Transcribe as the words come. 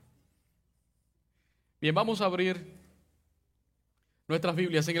Bien, vamos a abrir nuestras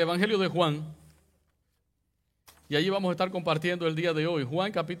Biblias en el Evangelio de Juan. Y allí vamos a estar compartiendo el día de hoy.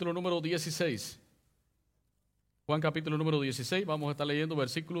 Juan capítulo número 16. Juan capítulo número 16. Vamos a estar leyendo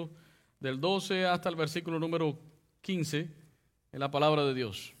versículos del 12 hasta el versículo número 15 en la palabra de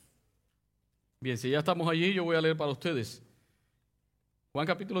Dios. Bien, si ya estamos allí, yo voy a leer para ustedes. Juan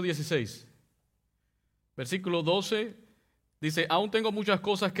capítulo 16. Versículo 12 dice: aún tengo muchas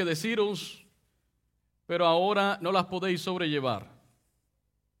cosas que deciros, pero ahora no las podéis sobrellevar.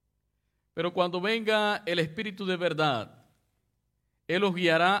 Pero cuando venga el Espíritu de verdad, Él os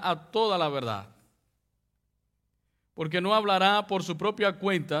guiará a toda la verdad. Porque no hablará por su propia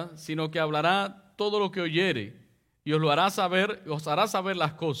cuenta, sino que hablará todo lo que oyere, y os hará saber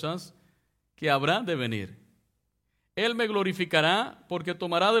las cosas que habrán de venir. Él me glorificará, porque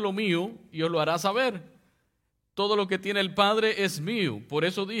tomará de lo mío y os lo hará saber. Todo lo que tiene el Padre es mío. Por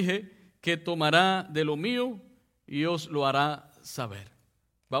eso dije que tomará de lo mío y os lo hará saber.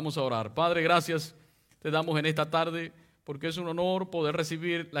 Vamos a orar. Padre, gracias te damos en esta tarde, porque es un honor poder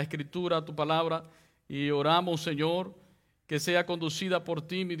recibir la Escritura, tu palabra, y oramos, Señor, que sea conducida por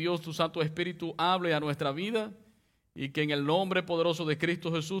ti, mi Dios, tu Santo Espíritu, hable a nuestra vida, y que en el nombre poderoso de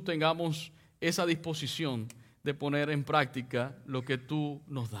Cristo Jesús tengamos esa disposición de poner en práctica lo que tú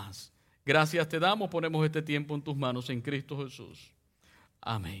nos das. Gracias te damos, ponemos este tiempo en tus manos en Cristo Jesús.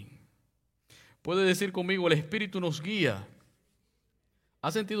 Amén. Puede decir conmigo: el Espíritu nos guía.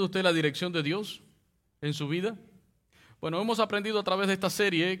 ¿Ha sentido usted la dirección de Dios en su vida? Bueno, hemos aprendido a través de esta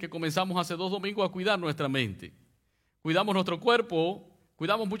serie que comenzamos hace 2 domingos a cuidar nuestra mente. Cuidamos nuestro cuerpo,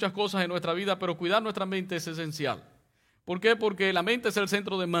 cuidamos muchas cosas en nuestra vida, pero cuidar nuestra mente es esencial. ¿Por qué? Porque la mente es el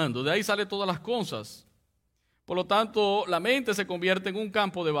centro de mando, de ahí salen todas las cosas. Por lo tanto, la mente se convierte en un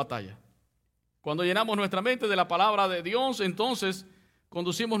campo de batalla. Cuando llenamos nuestra mente de la palabra de Dios, entonces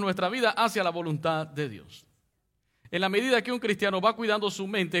conducimos nuestra vida hacia la voluntad de Dios. En la medida que un cristiano va cuidando su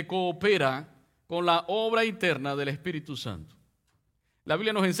mente, coopera con la obra interna del Espíritu Santo. La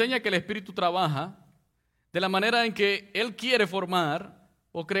Biblia nos enseña que el Espíritu trabaja de la manera en que Él quiere formar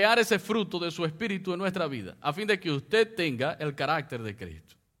o crear ese fruto de su Espíritu en nuestra vida, a fin de que usted tenga el carácter de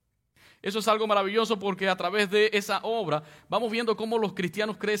Cristo. Eso es algo maravilloso, porque a través de esa obra vamos viendo cómo los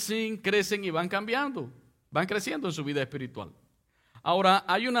cristianos crecen y van cambiando, van creciendo en su vida espiritual. Ahora,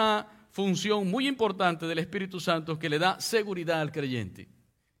 hay una función muy importante del Espíritu Santo que le da seguridad al creyente.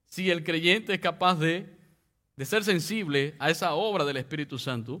 Si el creyente es capaz de ser sensible a esa obra del Espíritu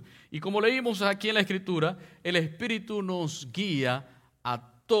Santo, y como leímos aquí en la Escritura, el Espíritu nos guía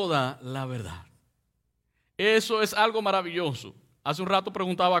a toda la verdad. Eso es algo maravilloso. Hace un rato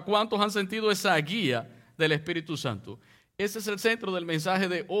preguntaba: ¿cuántos han sentido esa guía del Espíritu Santo? Ese es el centro del mensaje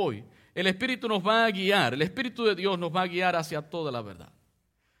de hoy. El Espíritu nos va a guiar, el Espíritu de Dios nos va a guiar hacia toda la verdad.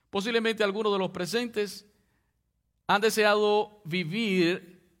 Posiblemente algunos de los presentes han deseado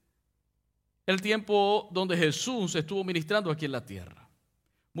vivir el tiempo donde Jesús estuvo ministrando aquí en la tierra.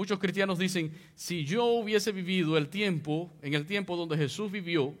 Muchos cristianos dicen: si yo hubiese vivido en el tiempo donde Jesús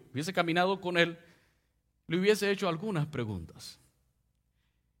vivió, hubiese caminado con Él, le hubiese hecho algunas preguntas.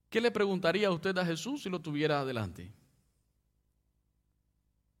 ¿Qué le preguntaría a usted a Jesús si lo tuviera delante?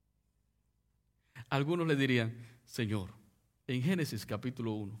 Algunos le dirían: Señor, en Génesis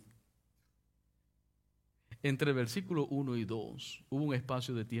capítulo 1, entre el versículo 1 y 2, ¿hubo un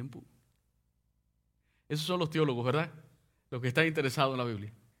espacio de tiempo? Esos son los teólogos, ¿verdad? Los que están interesados en la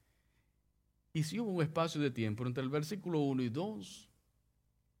Biblia. Y si hubo un espacio de tiempo entre el versículo 1 y 2,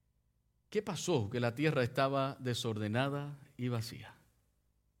 ¿qué pasó? Que la tierra estaba desordenada y vacía.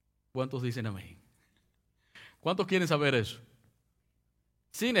 ¿Cuántos dicen amén? ¿Cuántos quieren saber eso?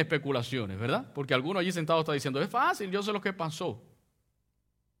 Sin especulaciones, ¿verdad? Porque alguno allí sentado está diciendo: es fácil, yo sé lo que pasó.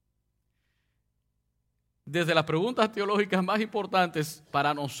 Desde las preguntas teológicas más importantes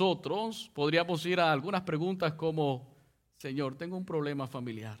para nosotros, podríamos ir a algunas preguntas como: Señor, tengo un problema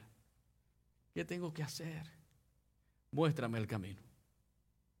familiar. ¿Qué tengo que hacer? Muéstrame el camino.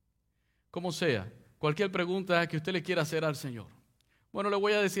 Como sea, cualquier pregunta que usted le quiera hacer al Señor. Bueno, le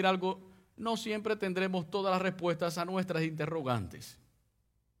voy a decir algo: no siempre tendremos todas las respuestas a nuestras interrogantes.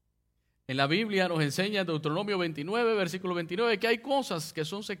 En la Biblia nos enseña en Deuteronomio 29, versículo 29, que hay cosas que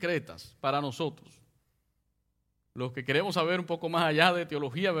son secretas para nosotros. Los que queremos saber un poco más allá de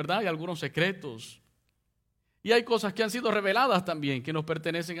teología, ¿verdad? Hay algunos secretos. Y hay cosas que han sido reveladas también, que nos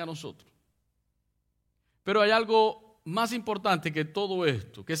pertenecen a nosotros. Pero hay algo más importante que todo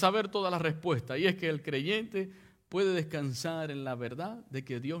esto, que saber todas las respuestas, y es que el creyente puede descansar en la verdad de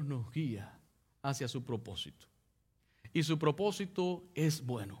que Dios nos guía hacia su propósito. Y su propósito es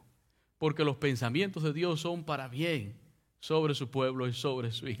bueno, porque los pensamientos de Dios son para bien sobre su pueblo y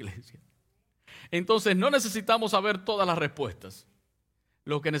sobre su iglesia. Entonces no necesitamos saber todas las respuestas.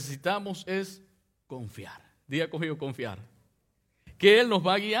 Lo que necesitamos es confiar. Diga conmigo, confiar. Que Él nos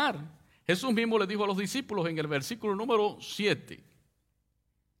va a guiar. Jesús mismo le dijo a los discípulos en el versículo número 7.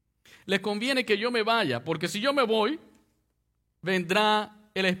 Les conviene que yo me vaya, porque si yo me voy, vendrá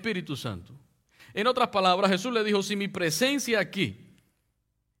el Espíritu Santo. En otras palabras, Jesús le dijo, si mi presencia aquí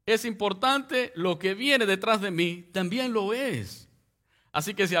es importante, lo que viene detrás de mí también lo es.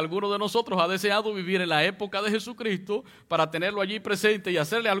 Así que si alguno de nosotros ha deseado vivir en la época de Jesucristo para tenerlo allí presente y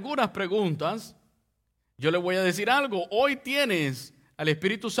hacerle algunas preguntas, yo le voy a decir algo. Hoy tienes al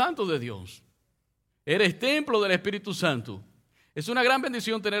Espíritu Santo de Dios. Eres templo del Espíritu Santo. Es una gran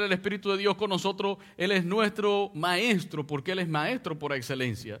bendición tener el Espíritu de Dios con nosotros. Él es nuestro maestro, porque Él es maestro por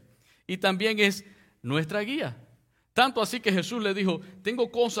excelencia. Y también es nuestra guía. Tanto así que Jesús le dijo,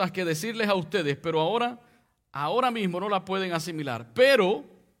 tengo cosas que decirles a ustedes, pero ahora mismo no las pueden asimilar. Pero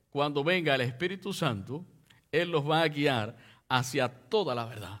cuando venga el Espíritu Santo, Él los va a guiar hacia toda la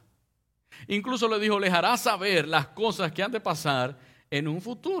verdad. Incluso le dijo, les hará saber las cosas que han de pasar en un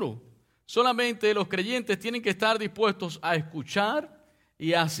futuro. Solamente los creyentes tienen que estar dispuestos a escuchar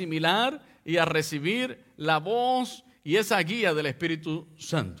y a asimilar y a recibir la voz y esa guía del Espíritu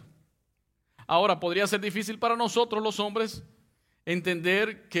Santo. Ahora, podría ser difícil para nosotros los hombres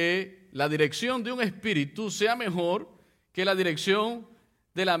entender que la dirección de un espíritu sea mejor que la dirección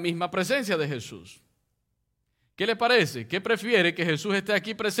de la misma presencia de Jesús. ¿Qué le parece? ¿Qué prefiere, que Jesús esté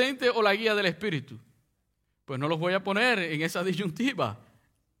aquí presente o la guía del Espíritu? Pues no los voy a poner en esa disyuntiva.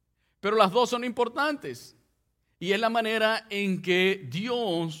 Pero las dos son importantes. Y es la manera en que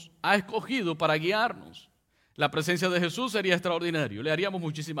Dios ha escogido para guiarnos. La presencia de Jesús sería extraordinario. Le haríamos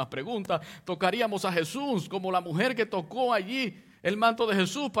muchísimas preguntas. Tocaríamos a Jesús como la mujer que tocó allí el manto de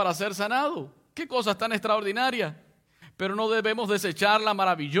Jesús para ser sanado. ¡Qué cosas tan extraordinarias! Pero no debemos desechar la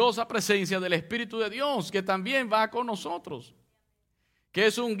maravillosa presencia del Espíritu de Dios, que también va con nosotros. Que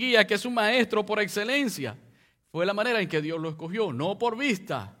es un guía, que es un maestro por excelencia. Fue la manera en que Dios lo escogió, no por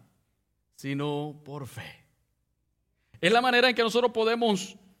vista, sino por fe. Es la manera en que nosotros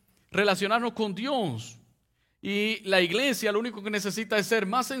podemos relacionarnos con Dios. Y la iglesia lo único que necesita es ser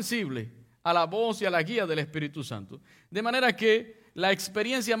más sensible a la voz y a la guía del Espíritu Santo. De manera que la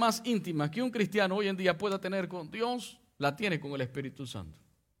experiencia más íntima que un cristiano hoy en día pueda tener con Dios, la tiene con el Espíritu Santo.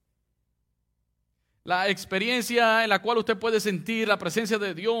 La experiencia en la cual usted puede sentir la presencia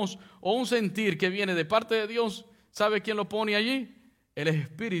de Dios o un sentir que viene de parte de Dios, ¿sabe quién lo pone allí? El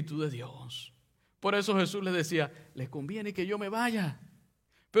Espíritu de Dios. Por eso Jesús les decía, les conviene que yo me vaya.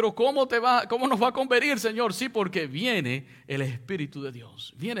 Pero ¿cómo nos va a convenir, Señor? Sí, porque viene el Espíritu de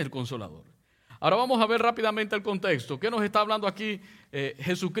Dios, viene el Consolador. Ahora vamos a ver rápidamente el contexto. ¿Qué nos está hablando aquí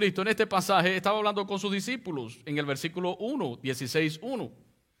Jesucristo? En este pasaje estaba hablando con sus discípulos en el versículo 1, 16:1.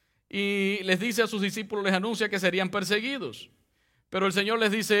 Y les dice a sus discípulos, les anuncia que serían perseguidos. Pero el Señor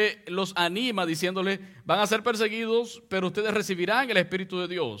les dice, los anima diciéndoles, van a ser perseguidos, pero ustedes recibirán el Espíritu de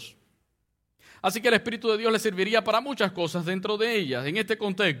Dios. Así que el Espíritu de Dios les serviría para muchas cosas dentro de ellas. En este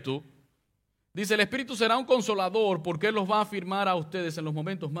contexto, dice, el Espíritu será un consolador porque Él los va a afirmar a ustedes en los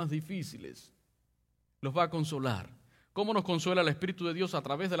momentos más difíciles. Los va a consolar. ¿Cómo nos consuela el Espíritu de Dios? A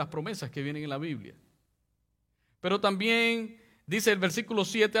través de las promesas que vienen en la Biblia. Pero también dice el versículo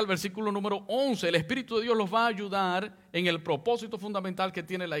 7 al versículo número 11, el Espíritu de Dios los va a ayudar en el propósito fundamental que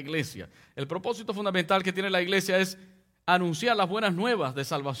tiene la iglesia. El propósito fundamental que tiene la iglesia es anunciar las buenas nuevas de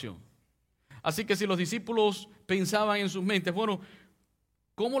salvación. Así que si los discípulos pensaban en sus mentes, bueno,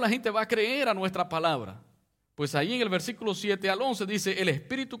 ¿cómo la gente va a creer a nuestra palabra? Pues ahí en el versículo 7 al 11 dice, el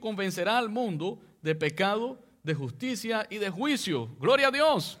Espíritu convencerá al mundo de pecado, de justicia y de juicio. ¡Gloria a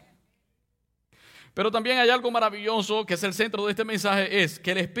Dios! Pero también hay algo maravilloso que es el centro de este mensaje, es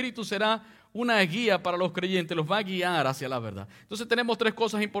que el Espíritu será una guía para los creyentes, los va a guiar hacia la verdad. Entonces tenemos tres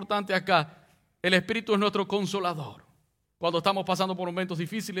cosas importantes acá. El Espíritu es nuestro consolador. Cuando estamos pasando por momentos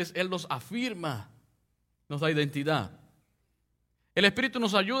difíciles, Él nos afirma, nos da identidad. El Espíritu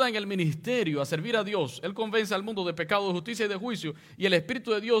nos ayuda en el ministerio a servir a Dios. Él convence al mundo de pecado, de justicia y de juicio. Y el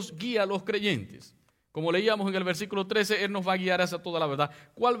Espíritu de Dios guía a los creyentes. Como leíamos en el versículo 13, Él nos va a guiar hacia toda la verdad.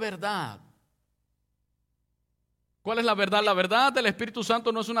 ¿Cuál verdad? ¿Cuál es la verdad? La verdad del Espíritu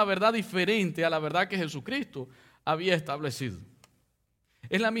Santo no es una verdad diferente a la verdad que Jesucristo había establecido.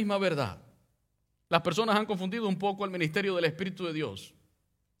 Es la misma verdad. Las personas han confundido un poco el ministerio del Espíritu de Dios.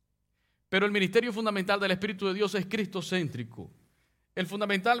 Pero el ministerio fundamental del Espíritu de Dios es cristocéntrico. El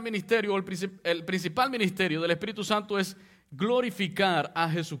fundamental ministerio, el principal ministerio del Espíritu Santo es glorificar a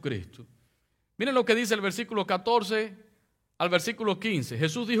Jesucristo. Miren lo que dice el versículo 14 al versículo 15.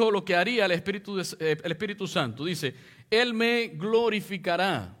 Jesús dijo lo que haría el Espíritu Santo. Dice, Él me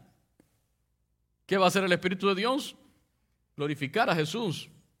glorificará. ¿Qué va a hacer el Espíritu de Dios? Glorificar a Jesús.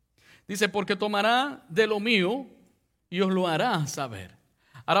 Dice, porque tomará de lo mío y os lo hará saber.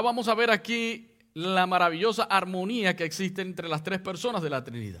 Ahora vamos a ver aquí la maravillosa armonía que existe entre las tres personas de la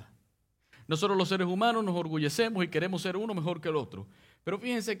Trinidad. Nosotros los seres humanos nos orgullecemos y queremos ser uno mejor que el otro. Pero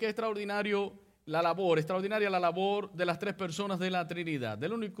fíjense qué extraordinaria la labor de las tres personas de la Trinidad,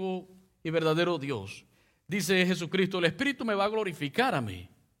 del único y verdadero Dios. Dice Jesucristo, el Espíritu me va a glorificar a mí.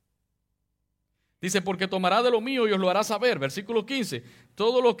 Dice, porque tomará de lo mío y os lo hará saber. Versículo 15,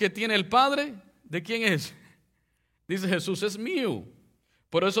 todo lo que tiene el Padre, ¿de quién es? Dice Jesús, es mío.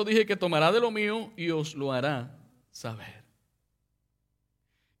 Por eso dije que tomará de lo mío y os lo hará saber.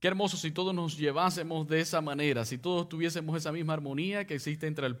 Qué hermoso si todos nos llevásemos de esa manera, si todos tuviésemos esa misma armonía que existe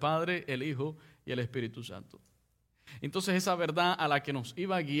entre el Padre, el Hijo y el Espíritu Santo. Entonces esa verdad a la que nos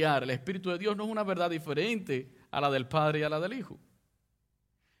iba a guiar el Espíritu de Dios no es una verdad diferente a la del Padre y a la del Hijo.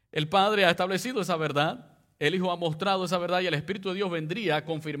 El Padre ha establecido esa verdad, el Hijo ha mostrado esa verdad y el Espíritu de Dios vendría a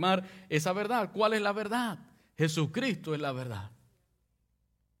confirmar esa verdad. ¿Cuál es la verdad? Jesucristo es la verdad.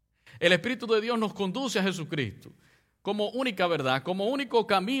 El Espíritu de Dios nos conduce a Jesucristo como única verdad, como único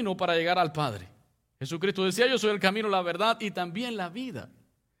camino para llegar al Padre. Jesucristo decía, yo soy el camino, la verdad y también la vida.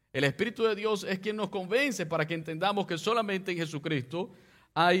 El Espíritu de Dios es quien nos convence para que entendamos que solamente en Jesucristo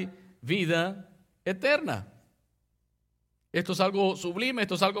hay vida eterna. Esto es algo sublime,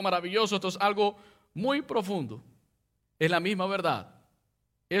 esto es algo maravilloso, esto es algo muy profundo. Es la misma verdad.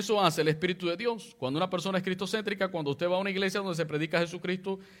 Eso hace el Espíritu de Dios. Cuando una persona es cristocéntrica, cuando usted va a una iglesia donde se predica a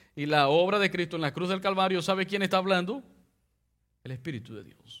Jesucristo y la obra de Cristo en la cruz del Calvario, ¿sabe quién está hablando? El Espíritu de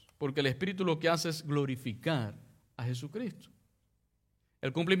Dios. Porque el Espíritu lo que hace es glorificar a Jesucristo.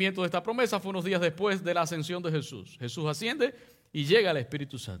 El cumplimiento de esta promesa fue unos días después de la ascensión de Jesús. Jesús asciende y llega el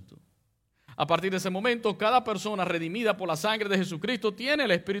Espíritu Santo. A partir de ese momento, cada persona redimida por la sangre de Jesucristo tiene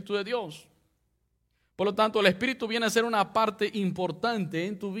el Espíritu de Dios. Por lo tanto, el Espíritu viene a ser una parte importante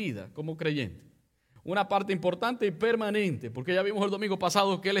en tu vida como creyente. Una parte importante y permanente, porque ya vimos el domingo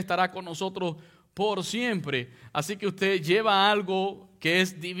pasado que Él estará con nosotros por siempre. Así que usted lleva algo que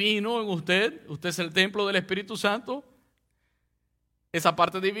es divino en usted. Usted es el templo del Espíritu Santo. Esa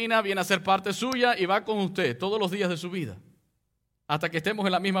parte divina viene a ser parte suya y va con usted todos los días de su vida, hasta que estemos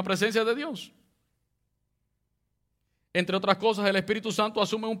en la misma presencia de Dios. Entre otras cosas, el Espíritu Santo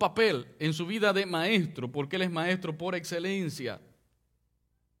asume un papel en su vida de maestro, porque Él es maestro por excelencia.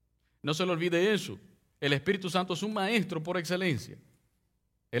 No se le olvide eso. El Espíritu Santo es un maestro por excelencia.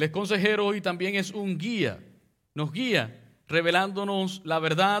 Él es consejero y también es un guía. Nos guía revelándonos la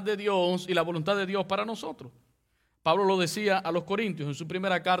verdad de Dios y la voluntad de Dios para nosotros. Pablo lo decía a los Corintios en su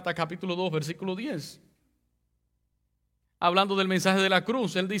primera carta, capítulo 2, versículo 10. Hablando del mensaje de la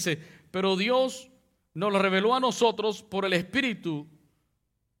cruz, él dice, pero Dios nos lo reveló a nosotros por el Espíritu,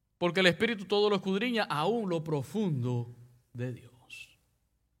 porque el Espíritu todo lo escudriña aún lo profundo de Dios.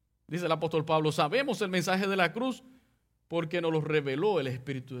 Dice el apóstol Pablo, sabemos el mensaje de la cruz porque nos lo reveló el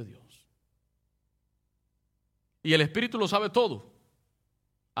Espíritu de Dios. Y el Espíritu lo sabe todo,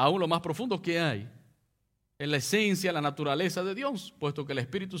 aún lo más profundo que hay en la esencia, la naturaleza de Dios, puesto que el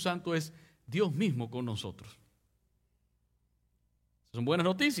Espíritu Santo es Dios mismo con nosotros. Son buenas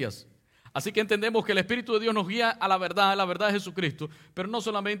noticias. Así que entendemos que el Espíritu de Dios nos guía a la verdad de Jesucristo. Pero no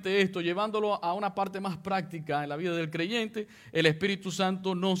solamente esto, llevándolo a una parte más práctica en la vida del creyente, el Espíritu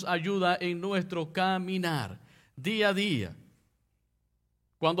Santo nos ayuda en nuestro caminar día a día.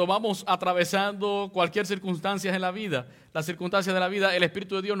 Cuando vamos atravesando cualquier circunstancia en la vida, las circunstancias de la vida, el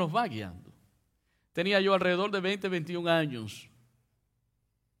Espíritu de Dios nos va guiando. Tenía yo alrededor de 21 años,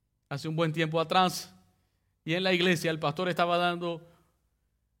 hace un buen tiempo atrás, y en la iglesia el pastor estaba dando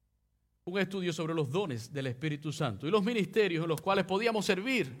un estudio sobre los dones del Espíritu Santo y los ministerios en los cuales podíamos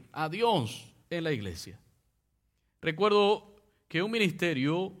servir a Dios en la iglesia. Recuerdo que un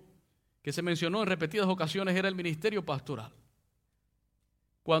ministerio que se mencionó en repetidas ocasiones era el ministerio pastoral.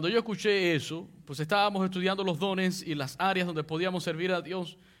 Cuando yo escuché eso, pues estábamos estudiando los dones y las áreas donde podíamos servir a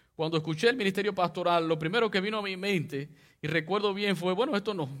Dios. Cuando escuché el ministerio pastoral, lo primero que vino a mi mente, y recuerdo bien, fue, bueno,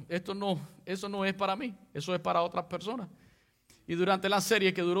 eso no es para mí, eso es para otras personas. Y durante la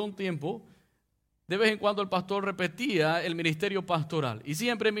serie, que duró un tiempo, de vez en cuando el pastor repetía el ministerio pastoral. Y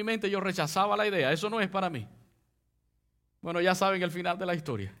siempre en mi mente yo rechazaba la idea, eso no es para mí. Bueno, ya saben el final de la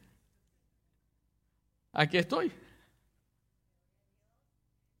historia. Aquí estoy.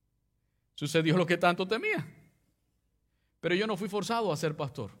 Sucedió lo que tanto temía. Pero yo no fui forzado a ser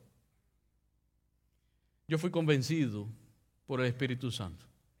pastor. Yo fui convencido por el Espíritu Santo.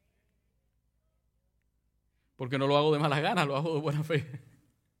 Porque no lo hago de malas ganas, lo hago de buena fe.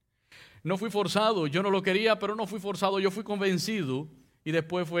 No fui forzado, yo no lo quería, pero no fui forzado, yo fui convencido y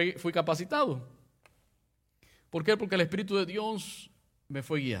después fui capacitado. ¿Por qué? Porque el Espíritu de Dios me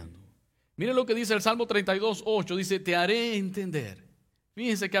fue guiando. Miren lo que dice el Salmo 32:8. Dice, te haré entender.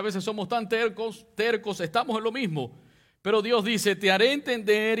 Fíjense que a veces somos tan tercos, estamos en lo mismo. Pero Dios dice, te haré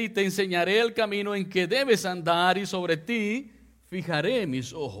entender y te enseñaré el camino en que debes andar y sobre ti fijaré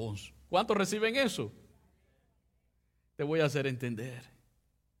mis ojos. ¿Cuántos reciben eso? Te voy a hacer entender.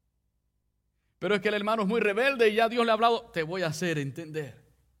 Pero es que el hermano es muy rebelde y ya Dios le ha hablado, te voy a hacer entender.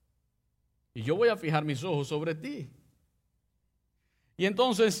 Y yo voy a fijar mis ojos sobre ti. Y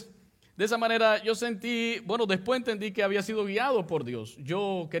entonces, de esa manera yo sentí, después entendí que había sido guiado por Dios.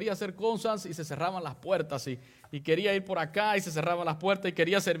 Yo quería hacer cosas y se cerraban las puertas y quería ir por acá y se cerraban las puertas y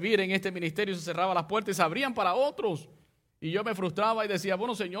quería servir en este ministerio y se cerraban las puertas y se abrían para otros. Y yo me frustraba y decía,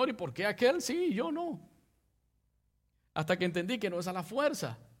 Señor, ¿y por qué aquel sí y yo no? Hasta que entendí que no es a la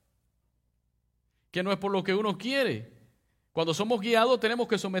fuerza, que no es por lo que uno quiere. Cuando somos guiados tenemos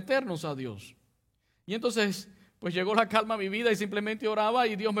que someternos a Dios. Y entonces, pues llegó la calma a mi vida y simplemente oraba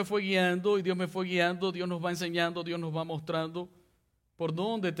y Dios me fue guiando y Dios me fue guiando, Dios nos va enseñando, Dios nos va mostrando por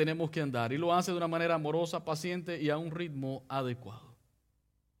dónde tenemos que andar. Y lo hace de una manera amorosa, paciente y a un ritmo adecuado.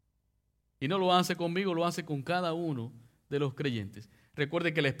 Y no lo hace conmigo, lo hace con cada uno de los creyentes.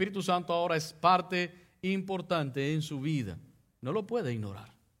 Recuerde que el Espíritu Santo ahora es parte importante en su vida. No lo puede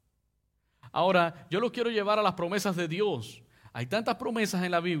ignorar. Ahora, yo lo quiero llevar a las promesas de Dios. Hay tantas promesas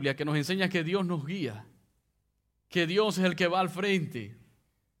en la Biblia que nos enseñan que Dios nos guía, que Dios es el que va al frente,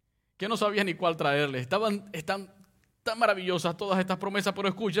 que no sabía ni cuál traerle. Están tan maravillosas todas estas promesas, pero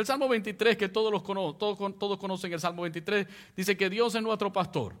escucha, el Salmo 23, que todos conocen el Salmo 23, dice que Dios es nuestro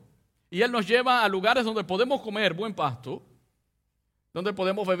pastor. Y Él nos lleva a lugares donde podemos comer buen pasto, donde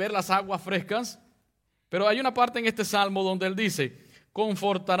podemos beber las aguas frescas. Pero hay una parte en este Salmo donde Él dice,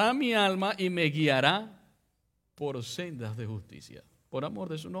 confortará mi alma y me guiará por sendas de justicia. Por amor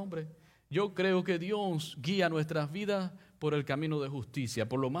de su nombre. Yo creo que Dios guía nuestras vidas por el camino de justicia,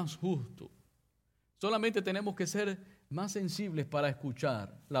 por lo más justo. Solamente tenemos que ser más sensibles para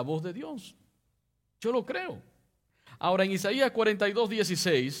escuchar la voz de Dios. Yo lo creo. Ahora en Isaías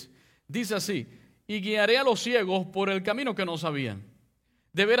 42:16 dice así, y guiaré a los ciegos por el camino que no sabían.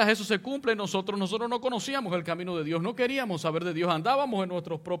 De veras eso se cumple en nosotros. Nosotros no conocíamos el camino de Dios, no queríamos saber de Dios, andábamos en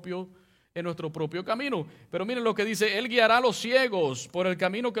nuestro propio camino. Pero miren lo que dice, Él guiará a los ciegos por el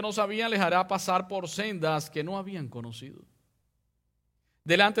camino que no sabían, les hará pasar por sendas que no habían conocido.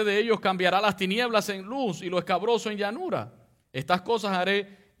 Delante de ellos cambiará las tinieblas en luz y lo escabroso en llanura. Estas cosas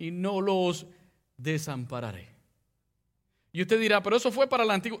haré y no los desampararé. Y usted dirá, pero eso fue para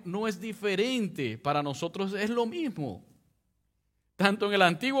el antiguo. No, es diferente, para nosotros es lo mismo. Tanto en el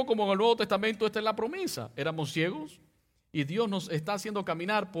Antiguo como en el Nuevo Testamento esta es la promesa. Éramos ciegos y Dios nos está haciendo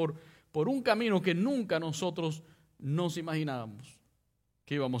caminar por un camino que nunca nosotros nos imaginábamos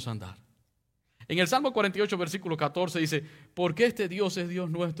que íbamos a andar. En el Salmo 48, versículo 14 dice, porque este Dios es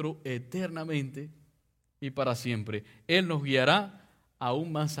Dios nuestro eternamente y para siempre. Él nos guiará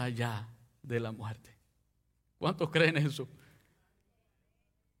aún más allá de la muerte. ¿Cuántos creen eso?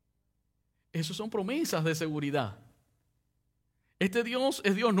 Esas son promesas de seguridad. Este Dios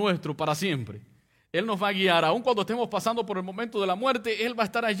es Dios nuestro para siempre. Él nos va a guiar, aun cuando estemos pasando por el momento de la muerte, Él va a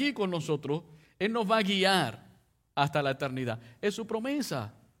estar allí con nosotros. Él nos va a guiar hasta la eternidad. Es su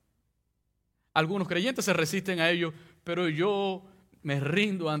promesa. Algunos creyentes se resisten a ello, pero yo me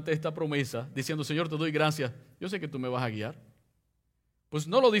rindo ante esta promesa, diciendo, Señor, te doy gracias. Yo sé que tú me vas a guiar. Pues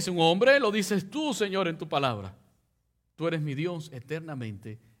no lo dice un hombre, lo dices tú, Señor, en tu palabra. Tú eres mi Dios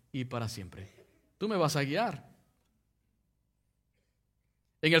eternamente y para siempre. Tú me vas a guiar.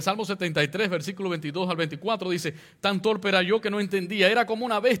 En el Salmo 73, versículo 22 al 24, dice, tan torpe era yo que no entendía, era como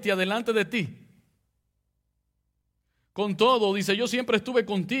una bestia delante de ti. Con todo, dice, yo siempre estuve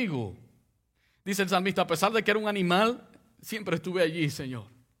contigo. Dice el salmista, a pesar de que era un animal, siempre estuve allí, Señor.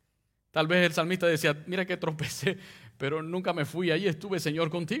 Tal vez el salmista decía, mira que tropecé, pero nunca me fui, allí estuve,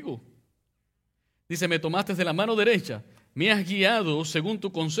 Señor, contigo. Dice, me tomaste de la mano derecha, me has guiado según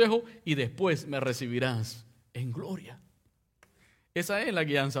tu consejo y después me recibirás en gloria. Esa es la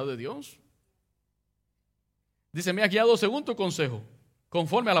guianza de Dios. Dice, me has guiado según tu consejo,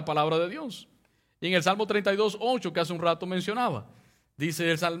 conforme a la palabra de Dios. Y en el Salmo 32:8, que hace un rato mencionaba, dice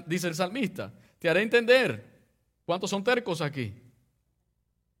el salmista, te haré entender. ¿Cuántos son tercos aquí?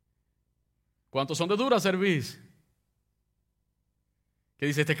 ¿Cuántos son de dura cerviz? Que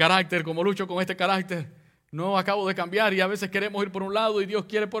dice, este carácter, como lucho con este carácter, no acabo de cambiar y a veces queremos ir por un lado y Dios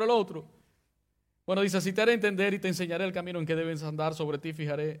quiere por el otro. Bueno, dice, así te haré entender y te enseñaré el camino en que debes andar, sobre ti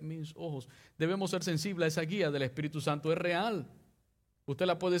fijaré mis ojos. Debemos ser sensibles a esa guía del Espíritu Santo, es real. Usted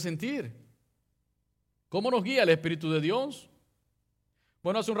la puede sentir. ¿Cómo nos guía el Espíritu de Dios?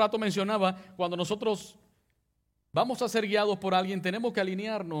 Bueno, hace un rato mencionaba, cuando nosotros vamos a ser guiados por alguien, tenemos que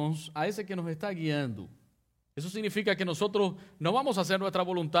alinearnos a ese que nos está guiando. Eso significa que nosotros no vamos a hacer nuestra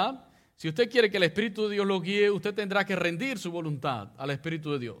voluntad. Si usted quiere que el Espíritu de Dios lo guíe, usted tendrá que rendir su voluntad al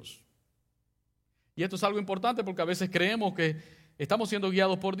Espíritu de Dios. Y esto es algo importante porque a veces creemos que estamos siendo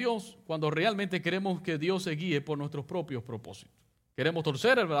guiados por Dios cuando realmente queremos que Dios se guíe por nuestros propios propósitos. Queremos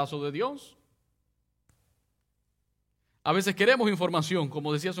torcer el brazo de Dios. A veces queremos información,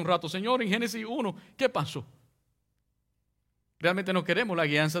 como decía hace un rato, Señor, en Génesis 1, ¿qué pasó? Realmente no queremos la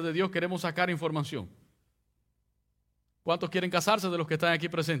guianza de Dios, queremos sacar información. ¿Cuántos quieren casarse de los que están aquí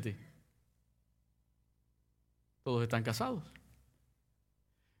presentes? Todos están casados.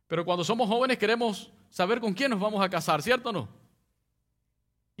 Pero cuando somos jóvenes queremos saber con quién nos vamos a casar, ¿cierto o no?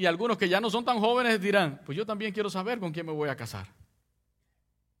 Y algunos que ya no son tan jóvenes dirán, pues yo también quiero saber con quién me voy a casar.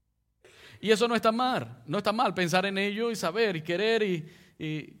 Y eso no está mal, no está mal pensar en ello y saber y querer y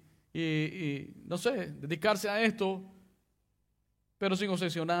no sé, dedicarse a esto, pero sin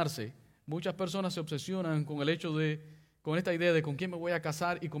obsesionarse. Muchas personas se obsesionan con el hecho con esta idea de con quién me voy a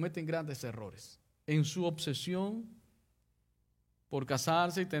casar y cometen grandes errores. En su obsesión por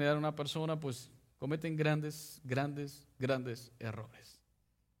casarse y tener a una persona, pues cometen grandes errores.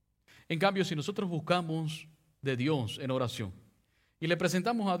 En cambio, si nosotros buscamos de Dios en oración y le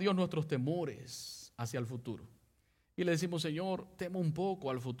presentamos a Dios nuestros temores hacia el futuro y le decimos, Señor, temo un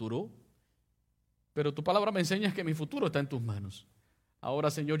poco al futuro, pero tu palabra me enseña que mi futuro está en tus manos. Ahora,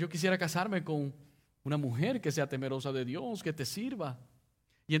 Señor, yo quisiera casarme con una mujer que sea temerosa de Dios, que te sirva.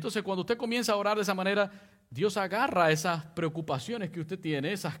 Y entonces cuando usted comienza a orar de esa manera, Dios agarra esas preocupaciones que usted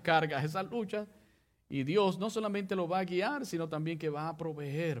tiene, esas cargas, esas luchas, y Dios no solamente lo va a guiar, sino también que va a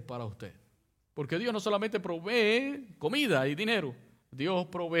proveer para usted. Porque Dios no solamente provee comida y dinero, Dios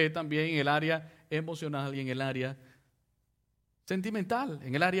provee también en el área emocional y en el área sentimental,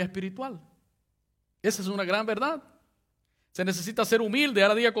 en el área espiritual. Esa es una gran verdad. Se necesita ser humilde,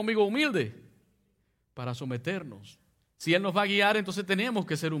 ahora diga conmigo humilde, para someternos. Si Él nos va a guiar, entonces tenemos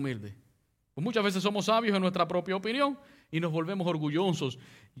que ser humildes. Pues muchas veces somos sabios en nuestra propia opinión y nos volvemos orgullosos.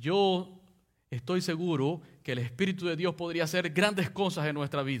 Yo estoy seguro que el Espíritu de Dios podría hacer grandes cosas en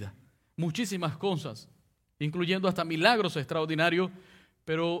nuestra vida, muchísimas cosas, incluyendo hasta milagros extraordinarios,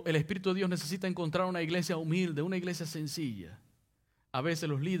 pero el Espíritu de Dios necesita encontrar una iglesia humilde, una iglesia sencilla. A veces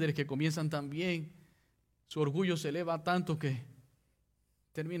los líderes que comienzan tan bien, su orgullo se eleva tanto que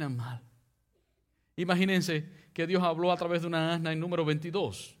terminan mal. Imagínense que Dios habló a través de una asna en número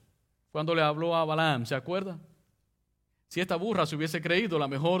 22, cuando le habló a Balaam, ¿se acuerda? Si esta burra se hubiese creído la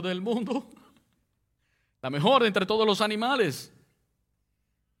mejor del mundo, la mejor de entre todos los animales.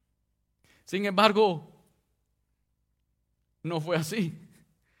 Sin embargo, no fue así.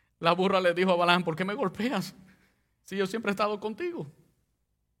 La burra le dijo a Balaam, ¿por qué me golpeas? Si yo siempre he estado contigo.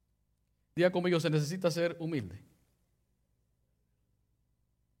 Diga conmigo, se necesita ser humilde.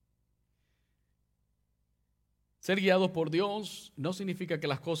 Ser guiados por Dios no significa que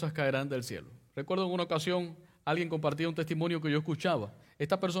las cosas caerán del cielo. Recuerdo en una ocasión alguien compartía un testimonio que yo escuchaba.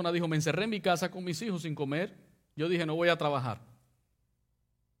 Esta persona dijo, me encerré en mi casa con mis hijos sin comer. Yo dije, no voy a trabajar.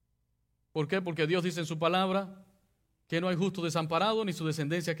 ¿Por qué? Porque Dios dice en su palabra que no hay justo desamparado ni su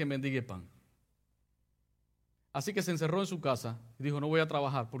descendencia que mendigue pan. Así que se encerró en su casa y dijo, no voy a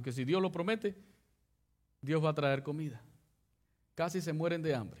trabajar, porque si Dios lo promete, Dios va a traer comida. Casi se mueren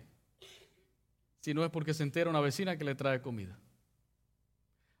de hambre, si no es porque se entera una vecina que le trae comida.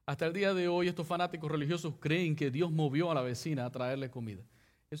 Hasta el día de hoy estos fanáticos religiosos creen que Dios movió a la vecina a traerle comida.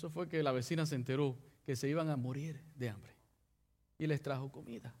 Eso fue que la vecina se enteró que se iban a morir de hambre y les trajo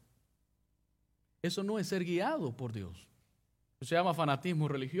comida. Eso no es ser guiado por Dios. Eso se llama fanatismo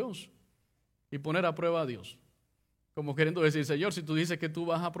religioso y poner a prueba a Dios. Como queriendo decir, Señor, si tú dices que tú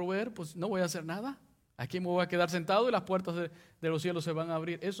vas a proveer, pues no voy a hacer nada. Aquí me voy a quedar sentado y las puertas de los cielos se van a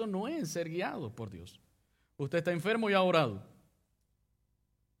abrir. Eso no es ser guiado por Dios. Usted está enfermo y ha orado.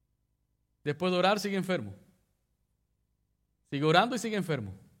 Después de orar sigue enfermo. Sigue orando y sigue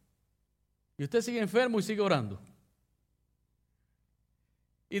enfermo. Y usted sigue enfermo y sigue orando.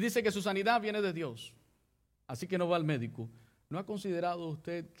 Y dice que su sanidad viene de Dios. Así que no va al médico. ¿No ha considerado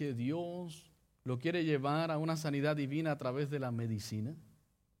usted que Dios lo quiere llevar a una sanidad divina a través de la medicina?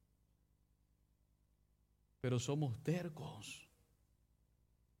 Pero somos tercos.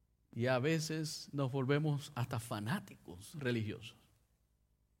 Y a veces nos volvemos hasta fanáticos religiosos.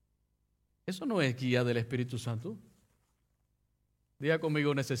 Eso no es guía del Espíritu Santo. Diga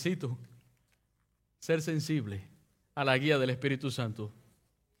conmigo, necesito ser sensible a la guía del Espíritu Santo.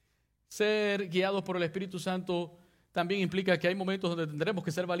 Ser guiados por el Espíritu Santo también implica que hay momentos donde tendremos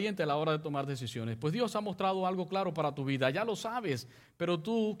que ser valientes a la hora de tomar decisiones. Pues Dios ha mostrado algo claro para tu vida, ya lo sabes, pero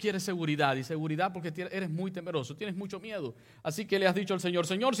tú quieres seguridad, y seguridad porque eres muy temeroso, tienes mucho miedo. Así que le has dicho al Señor,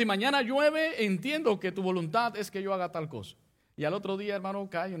 Señor, si mañana llueve, entiendo que tu voluntad es que yo haga tal cosa. Y al otro día, hermano,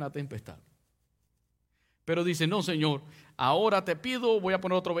 cae una tempestad. Pero dice, no, Señor, ahora te pido, voy a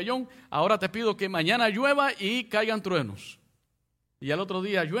poner otro vellón, ahora te pido que mañana llueva y caigan truenos. Y al otro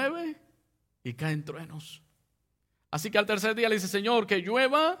día llueve y caen truenos. Así que al tercer día le dice, Señor, que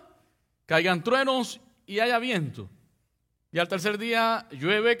llueva, caigan truenos y haya viento. Y al tercer día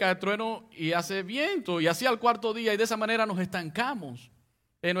llueve, cae trueno y hace viento. Y así al cuarto día, y de esa manera nos estancamos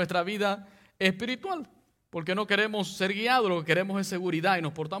en nuestra vida espiritual. Porque no queremos ser guiados, lo que queremos es seguridad y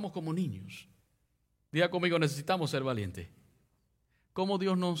nos portamos como niños. Diga conmigo, necesitamos ser valientes. ¿Cómo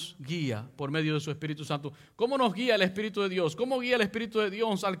Dios nos guía por medio de su Espíritu Santo? ¿Cómo nos guía el Espíritu de Dios? ¿Cómo guía el Espíritu de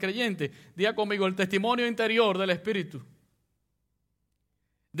Dios al creyente? Diga conmigo, el testimonio interior del Espíritu.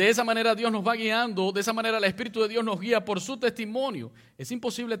 De esa manera Dios nos va guiando, de esa manera el Espíritu de Dios nos guía por su testimonio. Es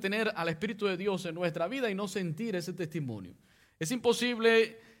imposible tener al Espíritu de Dios en nuestra vida y no sentir ese testimonio. Es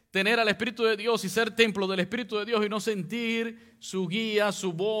imposible tener al Espíritu de Dios y ser templo del Espíritu de Dios y no sentir su guía,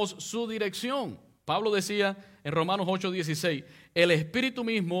 su voz, su dirección. Pablo decía en Romanos 8:16, el Espíritu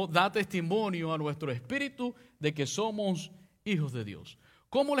mismo da testimonio a nuestro espíritu de que somos hijos de Dios.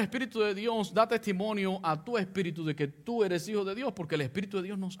 ¿Cómo el Espíritu de Dios da testimonio a tu espíritu de que tú eres hijo de Dios? Porque el Espíritu de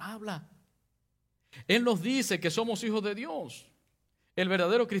Dios nos habla. Él nos dice que somos hijos de Dios. El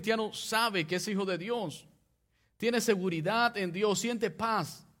verdadero cristiano sabe que es hijo de Dios. Tiene seguridad en Dios, siente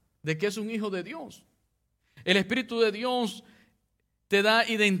paz de que es un hijo de Dios. El Espíritu de Dios te da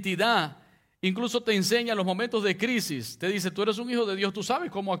identidad. Incluso te enseña en los momentos de crisis. Te dice, tú eres un hijo de Dios, tú sabes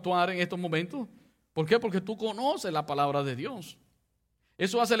cómo actuar en estos momentos. ¿Por qué? Porque tú conoces la palabra de Dios.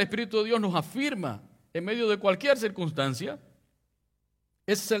 Eso hace el Espíritu de Dios, nos afirma en medio de cualquier circunstancia.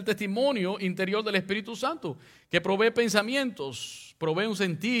 Ese es el testimonio interior del Espíritu Santo, que provee pensamientos, provee un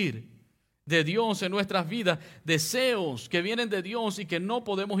sentir de Dios en nuestras vidas, deseos que vienen de Dios y que no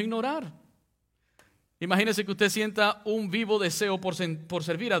podemos ignorar. Imagínese que usted sienta un vivo deseo por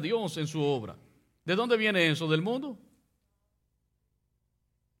servir a Dios en su obra. ¿De dónde viene eso? ¿Del mundo?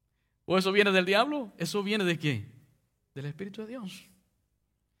 ¿O eso viene del diablo? ¿Eso viene de quién? Del Espíritu de Dios.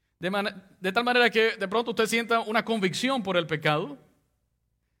 De tal manera que de pronto usted sienta una convicción por el pecado.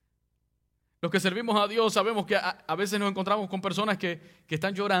 Los que servimos a Dios sabemos que a veces nos encontramos con personas que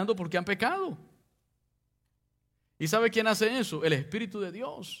están llorando porque han pecado. ¿Y sabe quién hace eso? El Espíritu de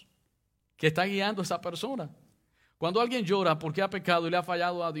Dios, que está guiando a esa persona. Cuando alguien llora porque ha pecado y le ha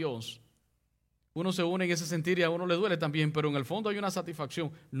fallado a Dios, uno se une en ese sentir y a uno le duele también, pero en el fondo hay una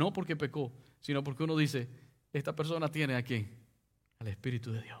satisfacción, no porque pecó, sino porque uno dice, esta persona tiene ¿a quién? Al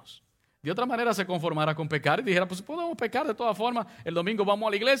Espíritu de Dios. De otra manera se conformará con pecar y dijera, pues podemos pecar de todas formas, el domingo vamos a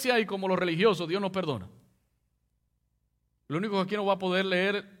la iglesia y como los religiosos, Dios nos perdona. Lo único que aquí no va a poder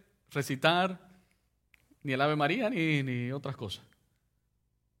leer, recitar, ni el Ave María, ni otras cosas.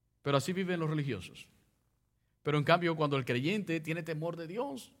 Pero así viven los religiosos. Pero en cambio, cuando el creyente tiene temor de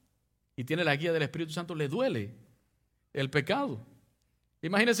Dios y tiene la guía del Espíritu Santo, le duele el pecado.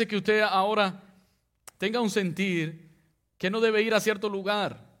 Imagínese que usted ahora tenga un sentir que no debe ir a cierto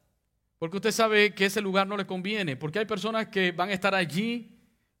lugar, porque usted sabe que ese lugar no le conviene, porque hay personas que van a estar allí,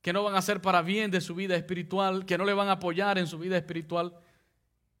 que no van a hacer para bien de su vida espiritual, que no le van a apoyar en su vida espiritual.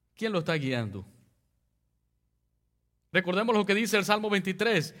 ¿Quién lo está guiando? Recordemos lo que dice el Salmo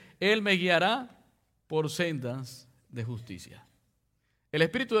 23, Él me guiará por sendas de justicia. El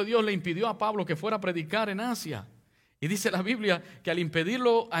Espíritu de Dios le impidió a Pablo que fuera a predicar en Asia. Y dice la Biblia que al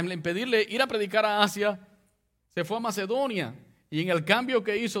impedirle ir a predicar a Asia, se fue a Macedonia. Y en el cambio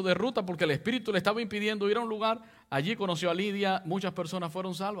que hizo de ruta, porque el Espíritu le estaba impidiendo ir a un lugar, allí conoció a Lidia, muchas personas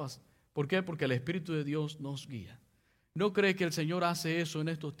fueron salvas. ¿Por qué? Porque el Espíritu de Dios nos guía. ¿No cree que el Señor hace eso en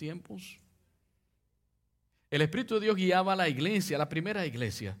estos tiempos? El Espíritu de Dios guiaba a la iglesia, a la primera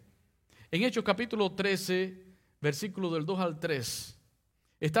iglesia. En Hechos capítulo 13, versículo del 2 al 3,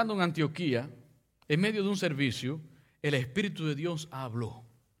 estando en Antioquía, en medio de un servicio, el Espíritu de Dios habló.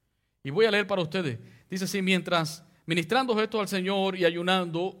 Y voy a leer para ustedes. Dice así, mientras ministrando esto al Señor y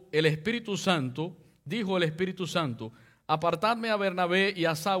ayunando, el Espíritu Santo, dijo el Espíritu Santo, apartadme a Bernabé y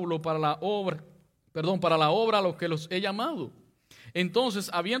a Saulo para la obra a los que los he llamado. Entonces,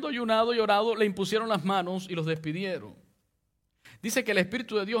 habiendo ayunado y orado, le impusieron las manos y los despidieron. Dice que el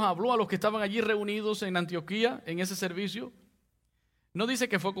Espíritu de Dios habló a los que estaban allí reunidos en Antioquía, en ese servicio. No dice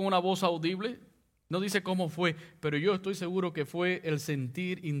que fue con una voz audible, no dice cómo fue, pero yo estoy seguro que fue el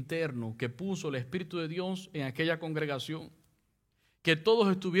sentir interno que puso el Espíritu de Dios en aquella congregación, que todos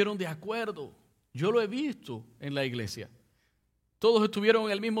estuvieron de acuerdo. Yo lo he visto en la iglesia. Todos estuvieron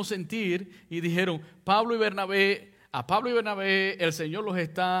en el mismo sentir y dijeron, a Pablo y Bernabé el Señor los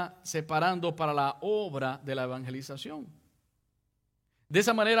está separando para la obra de la evangelización. De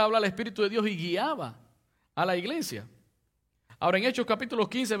esa manera habla el Espíritu de Dios y guiaba a la iglesia. Ahora en Hechos capítulo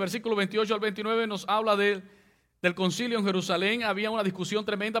 15, versículo 28 al 29 nos habla del concilio en Jerusalén. Había una discusión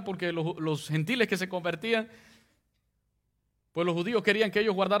tremenda porque los gentiles que se convertían, pues los judíos querían que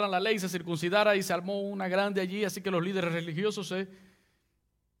ellos guardaran la ley, se circuncidara y se armó una grande allí, así que los líderes religiosos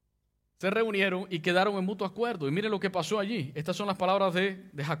se reunieron y quedaron en mutuo acuerdo. Y miren lo que pasó allí. Estas son las palabras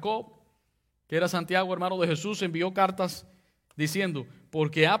de Jacob, que era Santiago, hermano de Jesús, envió cartas diciendo,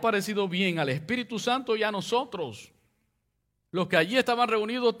 porque ha parecido bien al Espíritu Santo y a nosotros. Los que allí estaban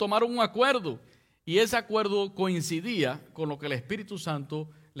reunidos tomaron un acuerdo y ese acuerdo coincidía con lo que el Espíritu Santo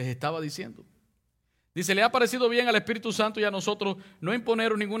les estaba diciendo. Dice, le ha parecido bien al Espíritu Santo y a nosotros no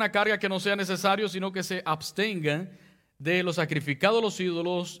imponer ninguna carga que no sea necesario, sino que se abstengan de los sacrificados a los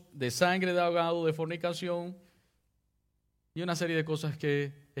ídolos, de sangre de ahogado, de fornicación y una serie de cosas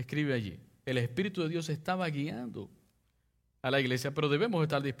que escribe allí. El Espíritu de Dios estaba guiando a la iglesia, pero debemos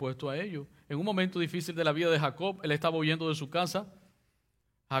estar dispuestos a ello. En un momento difícil de la vida de Jacob, él estaba huyendo de su casa.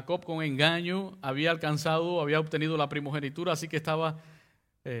 Jacob con engaño había obtenido la primogenitura, así que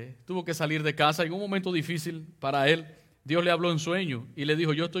tuvo que salir de casa. En un momento difícil para él, Dios le habló en sueño y le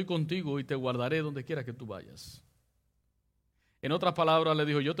dijo, yo estoy contigo y te guardaré donde quiera que tú vayas. En otras palabras le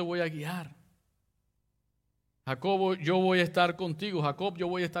dijo, yo te voy a guiar. Jacob, yo voy a estar contigo. Jacob, yo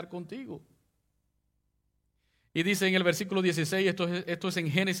voy a estar contigo. Y dice en el versículo 16, esto es en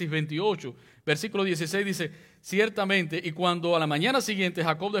Génesis 28, versículo 16 dice, ciertamente, y cuando a la mañana siguiente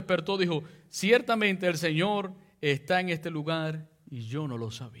Jacob despertó, dijo, ciertamente el Señor está en este lugar y yo no lo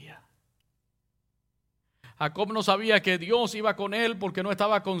sabía. Jacob no sabía que Dios iba con él porque no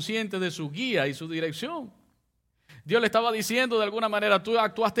estaba consciente de su guía y su dirección. Dios le estaba diciendo de alguna manera, tú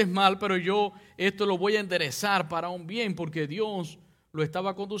actuaste mal, pero yo esto lo voy a enderezar para un bien porque Dios lo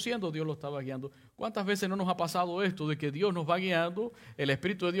estaba conduciendo, Dios lo estaba guiando. ¿Cuántas veces no nos ha pasado esto de que Dios nos va guiando, el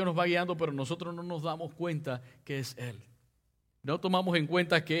Espíritu de Dios nos va guiando, pero nosotros no nos damos cuenta que es Él? No tomamos en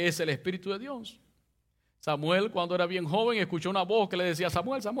cuenta que es el Espíritu de Dios. Samuel, cuando era bien joven, escuchó una voz que le decía,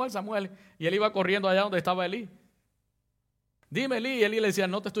 Samuel, Samuel, Samuel, y él iba corriendo allá donde estaba Elí. Dime, Elí, y Elí le decía,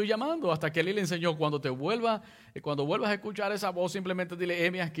 no te estoy llamando, hasta que Elí le enseñó, cuando vuelvas a escuchar esa voz, simplemente dile,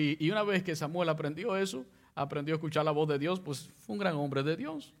 heme aquí. Y una vez que Samuel aprendió eso, aprendió a escuchar la voz de Dios, pues fue un gran hombre de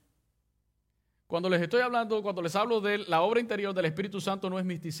Dios. Cuando les hablo de la obra interior del Espíritu Santo, no es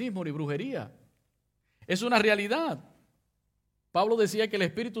misticismo ni brujería. Es una realidad. Pablo decía que el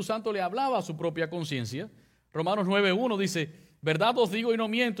Espíritu Santo le hablaba a su propia conciencia. Romanos 9:1 dice, verdad os digo y no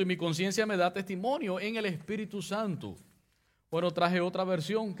miento, y mi conciencia me da testimonio en el Espíritu Santo. Bueno, traje otra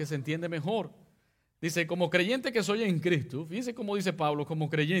versión que se entiende mejor. Dice, como creyente que soy en Cristo, fíjense cómo dice Pablo, como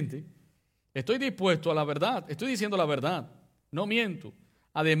creyente, estoy dispuesto a la verdad, estoy diciendo la verdad, no miento.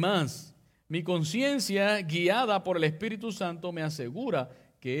 Además, mi conciencia guiada por el Espíritu Santo me asegura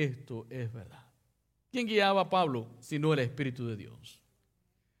que esto es verdad. ¿Quién guiaba a Pablo sino el Espíritu de Dios?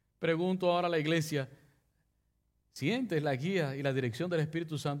 Pregunto ahora a la iglesia, ¿sientes la guía y la dirección del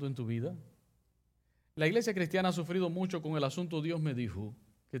Espíritu Santo en tu vida? La iglesia cristiana ha sufrido mucho con el asunto Dios me dijo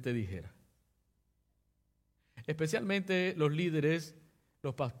que te dijera. Especialmente los líderes,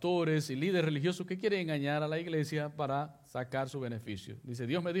 los pastores y líderes religiosos que quieren engañar a la iglesia para sacar su beneficio. Dice,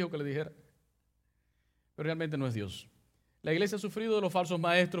 Dios me dijo que le dijera. Pero realmente no es Dios. La iglesia ha sufrido de los falsos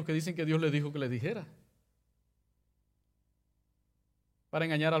maestros que dicen que Dios les dijo que les dijera, para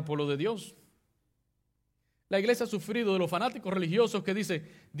engañar al pueblo de Dios. La iglesia ha sufrido de los fanáticos religiosos que dicen,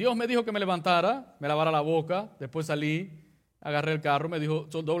 Dios me dijo que me levantara, me lavara la boca, después salí, agarré el carro, me dijo,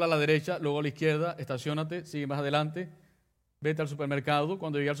 dobla a la derecha, luego a la izquierda, estaciónate, sigue más adelante, vete al supermercado.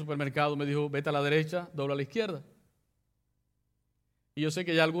 Cuando llegué al supermercado me dijo, vete a la derecha, dobla a la izquierda. Y yo sé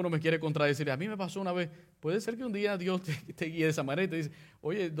que ya alguno me quiere contradecir. A mí me pasó una vez, puede ser que un día Dios te guíe de esa manera y te dice,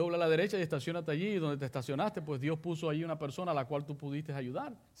 oye, dobla a la derecha y estaciónate allí, y donde te estacionaste, pues Dios puso ahí una persona a la cual tú pudiste